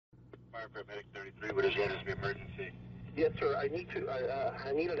Fire Paramedic 33, what is your emergency? Yes, sir. I need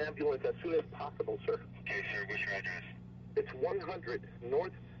an ambulance as soon as possible, sir. Okay, sir. What's your address? It's 100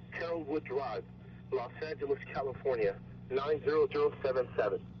 North Carrollwood Drive, Los Angeles, California, 90077.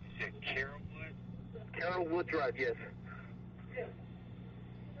 You said Carrollwood? Carrollwood Drive, yes.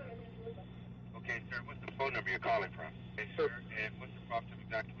 Okay, sir. What's the phone number you're calling from? Okay, sir. And what's the problem?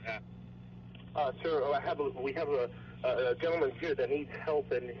 Exactly what happened? Sir, we have a gentleman here that needs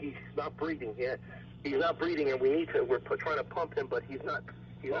help, and he's not breathing yet. He's not breathing, and we're trying to pump him, but he's not.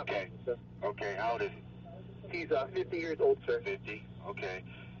 Okay. Okay. How old is he? He's 50 years old, sir. 50. Okay.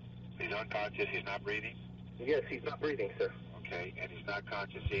 He's unconscious. He's not breathing. Yes, he's not breathing, sir. Okay, and he's not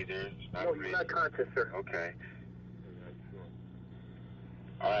conscious either. He's not conscious, sir. Okay.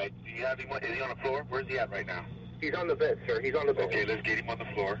 All right. Do you have him? Is he on the floor? Where's he at right now? He's on the bed, sir. He's on the bed. Okay, let's get him on the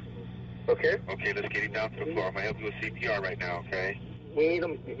floor. Okay. Okay, let's get him down to the floor. I'm gonna help you with CPR right now. Okay. We need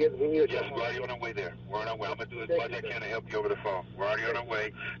him. We need Yes, we're already on our way there. We're on our way. I'm gonna do as much as I can to help you over the phone. We're already on our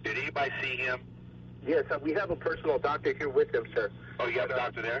way. Did anybody see him? Yes, we have a personal doctor here with him, sir. Oh, you have a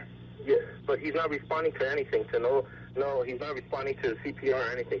doctor there? Yes, but he's not responding to anything. No, he's not responding to CPR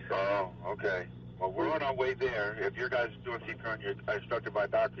or anything, sir. Oh, okay. Well, we're on our way there. If your guys are doing CPR and you're instructed by a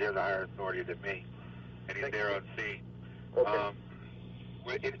doctor, he has a higher authority than me, and he's there on scene. Okay.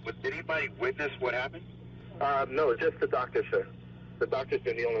 Did anybody witness what happened? No, just the doctor, sir. The doctor's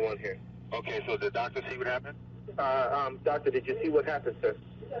been the only one here. Okay, so did the doctor see what happened? Doctor, did you see what happened, sir?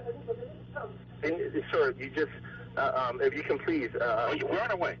 Sir, you just, if you can please. We're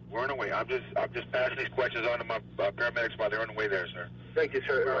on our way. We're on our way. I'm just passing these questions on to my paramedics while they're on the way there, sir. Thank you,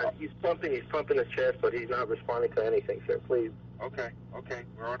 sir. He's pumping his chest, but he's not responding to anything, sir. Please. Okay.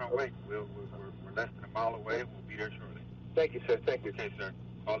 We're on our way. We're less than a mile away. We'll be there shortly. Thank you, sir. Thank you. Okay, sir.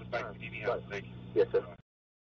 Call us back if you need any help. Thank you. Yes, sir.